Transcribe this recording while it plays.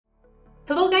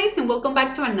Hello guys and welcome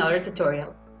back to another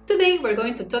tutorial. Today we're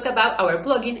going to talk about our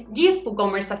plugin YITH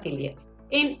WooCommerce Affiliates.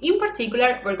 And in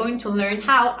particular, we're going to learn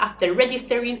how, after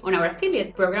registering on our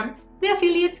affiliate program, the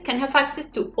affiliates can have access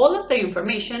to all of their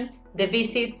information, the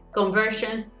visits,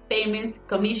 conversions, payments,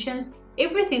 commissions,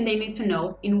 everything they need to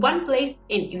know in one place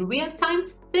and in real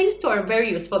time thanks to our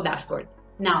very useful dashboard.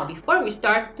 Now, before we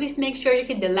start, please make sure you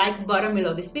hit the like button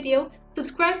below this video,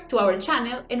 subscribe to our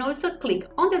channel, and also click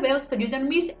on the bell so you don't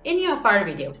miss any of our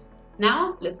videos.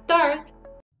 Now, let's start!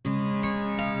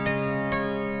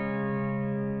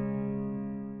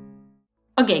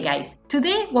 Okay guys,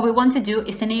 today what we want to do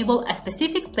is enable a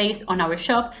specific place on our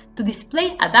shop to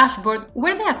display a dashboard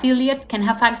where the affiliates can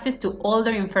have access to all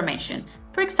their information.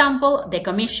 For example, the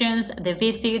commissions, the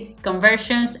visits,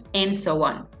 conversions, and so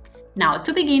on. Now,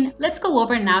 to begin, let's go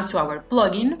over now to our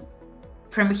plugin.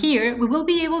 From here, we will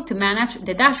be able to manage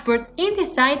the dashboard and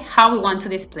decide how we want to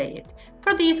display it.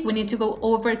 For this, we need to go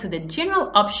over to the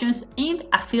General Options and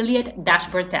Affiliate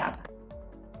Dashboard tab.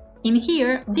 In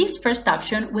here, this first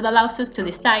option will allow us to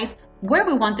decide where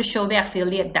we want to show the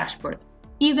affiliate dashboard,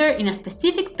 either in a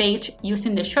specific page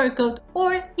using the shortcode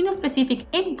or in a specific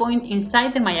endpoint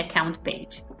inside the My Account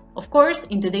page. Of course,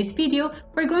 in today's video,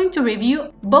 we're going to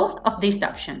review both of these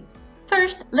options.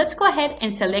 First, let's go ahead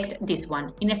and select this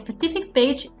one in a specific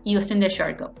page using the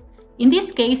shortcode. In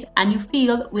this case, a new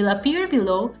field will appear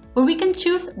below where we can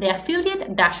choose the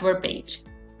affiliate dashboard page.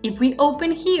 If we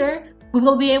open here, we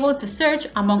will be able to search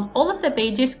among all of the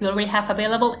pages we already have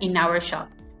available in our shop.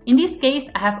 In this case,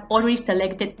 I have already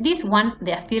selected this one,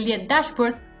 the affiliate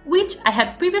dashboard, which I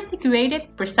had previously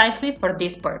created precisely for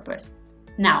this purpose.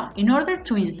 Now, in order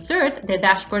to insert the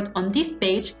dashboard on this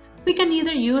page, we can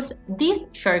either use this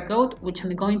shortcode, which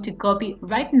I'm going to copy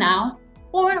right now,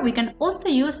 or we can also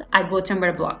use a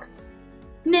Gutenberg block.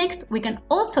 Next, we can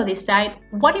also decide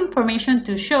what information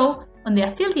to show on the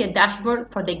affiliate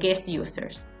dashboard for the guest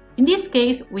users. In this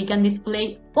case, we can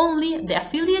display only the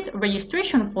affiliate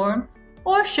registration form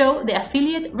or show the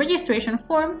affiliate registration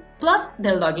form plus the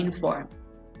login form.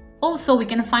 Also, we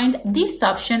can find this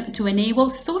option to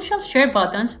enable social share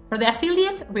buttons for the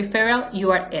affiliate's referral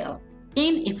URL.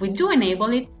 And if we do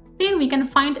enable it, then we can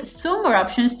find some more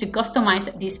options to customize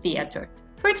this feature.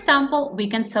 For example, we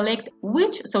can select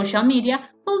which social media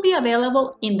will be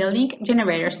available in the link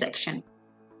generator section.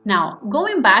 Now,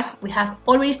 going back, we have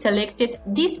already selected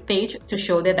this page to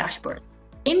show the dashboard.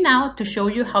 And now, to show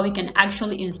you how we can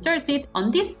actually insert it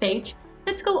on this page,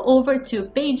 let's go over to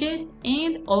Pages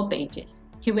and All Pages.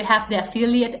 Here we have the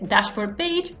affiliate dashboard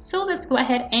page, so let's go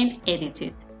ahead and edit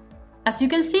it. As you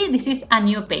can see, this is a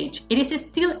new page. It is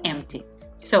still empty.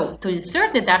 So, to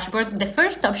insert the dashboard, the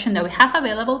first option that we have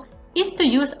available is to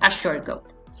use a shortcode.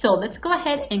 So, let's go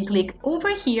ahead and click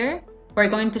over here. We're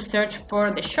going to search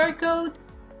for the shortcode.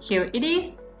 Here it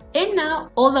is. And now,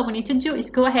 all that we need to do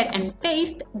is go ahead and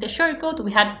paste the shortcode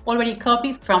we had already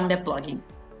copied from the plugin.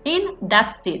 And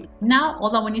that's it. Now,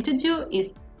 all that we need to do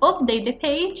is update the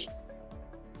page.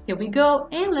 Here we go.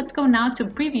 And let's go now to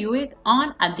preview it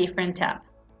on a different tab.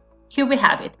 Here we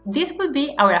have it. This will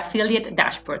be our affiliate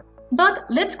dashboard. But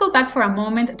let's go back for a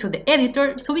moment to the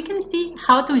editor so we can see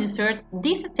how to insert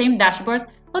this same dashboard,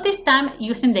 but this time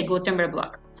using the Gutenberg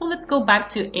block. So let's go back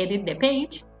to edit the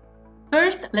page.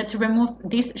 First, let's remove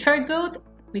this shortcode.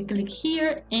 We click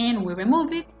here and we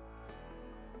remove it.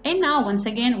 And now, once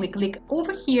again, we click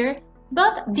over here,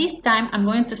 but this time I'm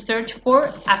going to search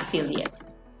for affiliates.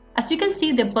 As you can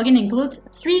see, the plugin includes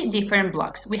three different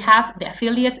blocks. We have the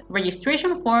affiliates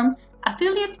registration form,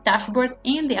 affiliates dashboard,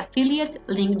 and the affiliates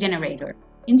link generator.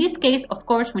 In this case, of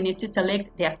course, we need to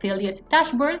select the affiliates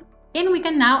dashboard, and we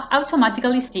can now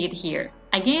automatically see it here.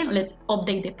 Again, let's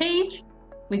update the page.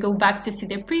 We go back to see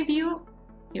the preview.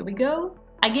 Here we go.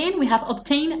 Again, we have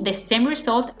obtained the same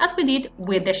result as we did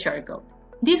with the shortcode.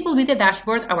 This will be the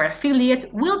dashboard our affiliates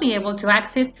will be able to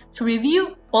access to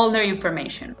review all their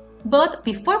information. But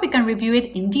before we can review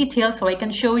it in detail so I can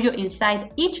show you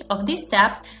inside each of these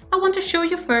tabs, I want to show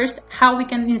you first how we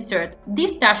can insert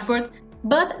this dashboard,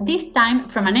 but this time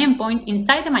from an endpoint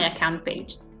inside the My Account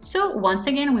page. So once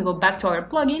again, we go back to our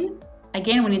plugin.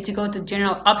 Again, we need to go to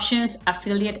General Options,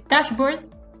 Affiliate Dashboard.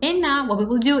 And now what we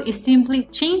will do is simply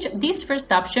change this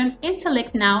first option and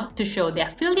select now to show the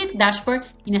affiliate dashboard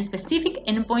in a specific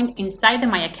endpoint inside the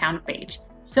My Account page.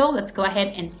 So let's go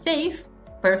ahead and save.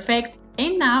 Perfect.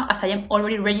 And now, as I am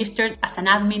already registered as an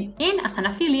admin and as an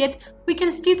affiliate, we can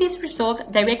see this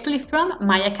result directly from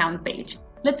My Account page.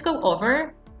 Let's go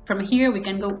over. From here, we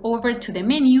can go over to the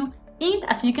menu, and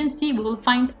as you can see, we will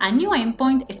find a new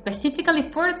endpoint specifically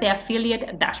for the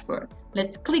affiliate dashboard.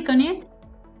 Let's click on it,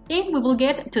 and we will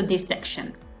get to this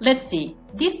section. let's see.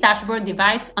 This dashboard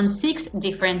divides on 6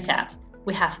 different tabs.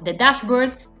 We have the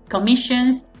dashboard,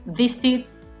 commissions,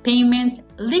 visits, payments,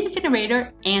 link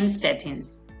generator, and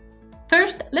settings.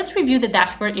 First, let's review the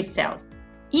dashboard itself.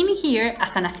 In here,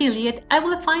 as an affiliate, I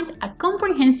will find a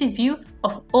comprehensive view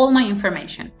of all my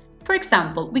information. For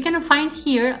example, we can find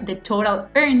here the total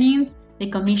earnings, the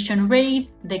commission rate,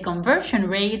 the conversion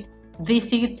rate,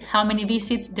 visits, how many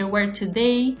visits there were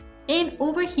today, and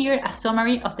over here a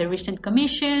summary of the recent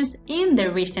commissions and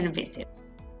the recent visits.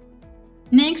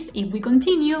 Next, if we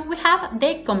continue, we have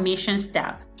the Commissions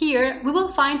tab. Here, we will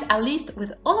find a list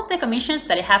with all of the commissions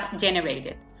that I have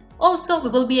generated. Also, we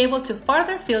will be able to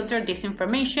further filter this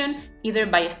information either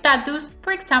by status,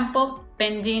 for example,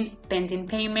 pending, pending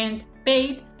payment,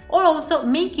 paid, or also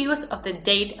make use of the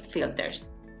date filters.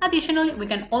 Additionally, we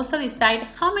can also decide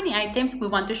how many items we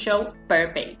want to show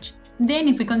per page. Then,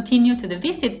 if we continue to the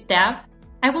Visits tab,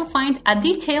 I will find a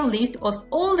detailed list of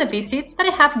all the visits that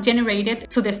I have generated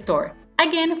to the store.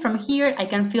 Again, from here, I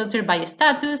can filter by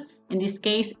status, in this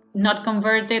case, not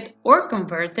converted or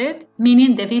converted,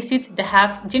 meaning the visits that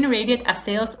have generated a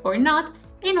sales or not,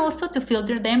 and also to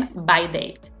filter them by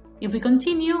date. If we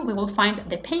continue, we will find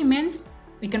the payments.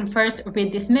 We can first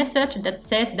read this message that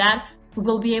says that we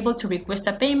will be able to request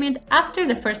a payment after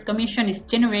the first commission is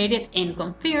generated and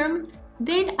confirmed.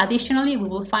 Then, additionally, we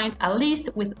will find a list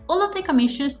with all of the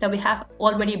commissions that we have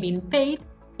already been paid.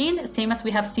 And same as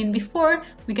we have seen before,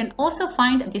 we can also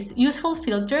find this useful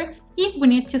filter if we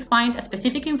need to find a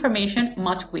specific information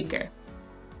much quicker.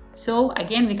 So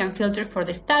again, we can filter for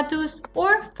the status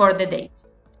or for the dates.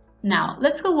 Now,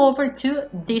 let's go over to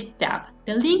this tab,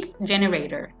 the link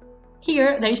generator.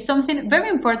 Here, there is something very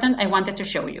important I wanted to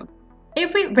show you.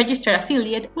 Every registered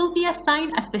affiliate will be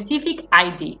assigned a specific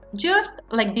ID, just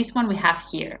like this one we have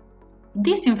here.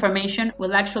 This information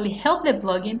will actually help the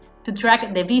plugin to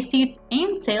track the visits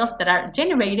and sales that are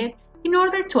generated in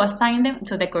order to assign them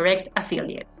to the correct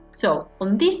affiliates. So,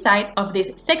 on this side of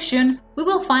this section, we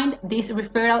will find this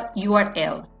referral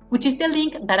URL, which is the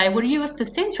link that I would use to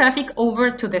send traffic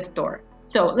over to the store.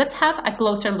 So, let's have a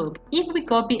closer look. If we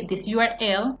copy this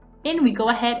URL and we go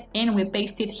ahead and we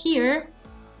paste it here,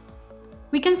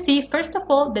 we can see first of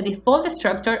all the default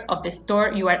structure of the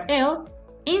store URL,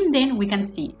 and then we can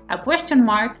see a question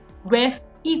mark, ref,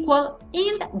 equal,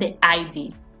 and the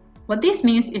ID. What this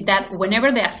means is that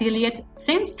whenever the affiliate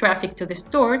sends traffic to the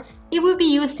store, it will be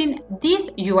using this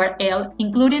URL,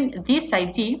 including this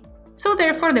ID, so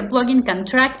therefore the plugin can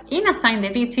track and assign the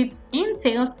visits and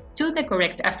sales to the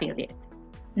correct affiliate.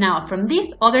 Now, from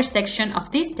this other section of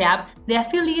this tab, the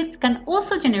affiliates can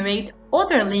also generate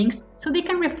other links so they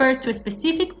can refer to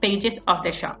specific pages of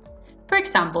the shop. For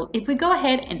example, if we go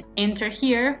ahead and enter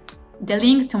here the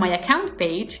link to my account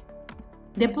page,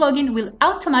 the plugin will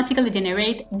automatically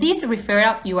generate this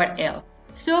referral URL.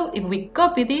 So if we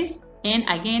copy this, and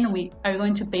again we are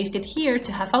going to paste it here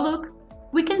to have a look,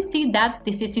 we can see that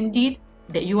this is indeed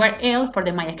the URL for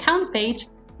the My Account page,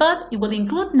 but it will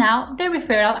include now the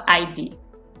referral ID.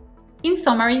 In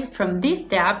summary, from this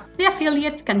tab, the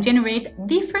affiliates can generate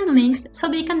different links so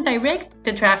they can direct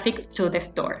the traffic to the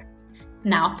store.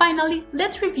 Now, finally,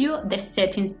 let's review the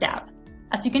Settings tab.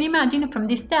 As you can imagine, from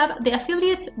this tab, the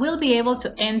affiliates will be able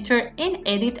to enter and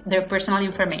edit their personal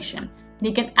information.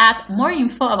 They can add more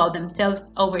info about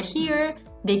themselves over here.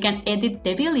 They can edit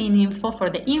the billing info for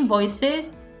the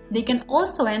invoices. They can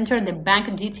also enter the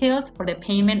bank details for the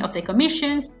payment of the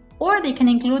commissions, or they can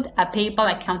include a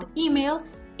PayPal account email.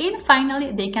 And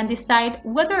finally, they can decide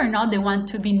whether or not they want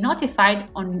to be notified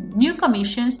on new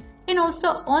commissions and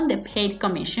also on the paid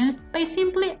commissions by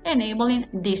simply enabling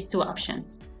these two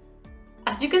options.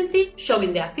 As you can see,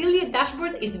 showing the affiliate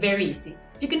dashboard is very easy.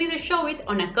 You can either show it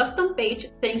on a custom page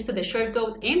thanks to the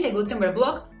shortcode in the Gutenberg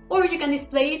block, or you can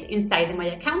display it inside the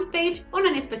My Account page on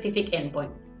a specific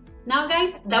endpoint. Now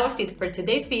guys, that was it for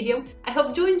today's video. I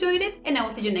hope you enjoyed it and I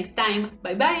will see you next time.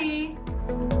 Bye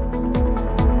bye!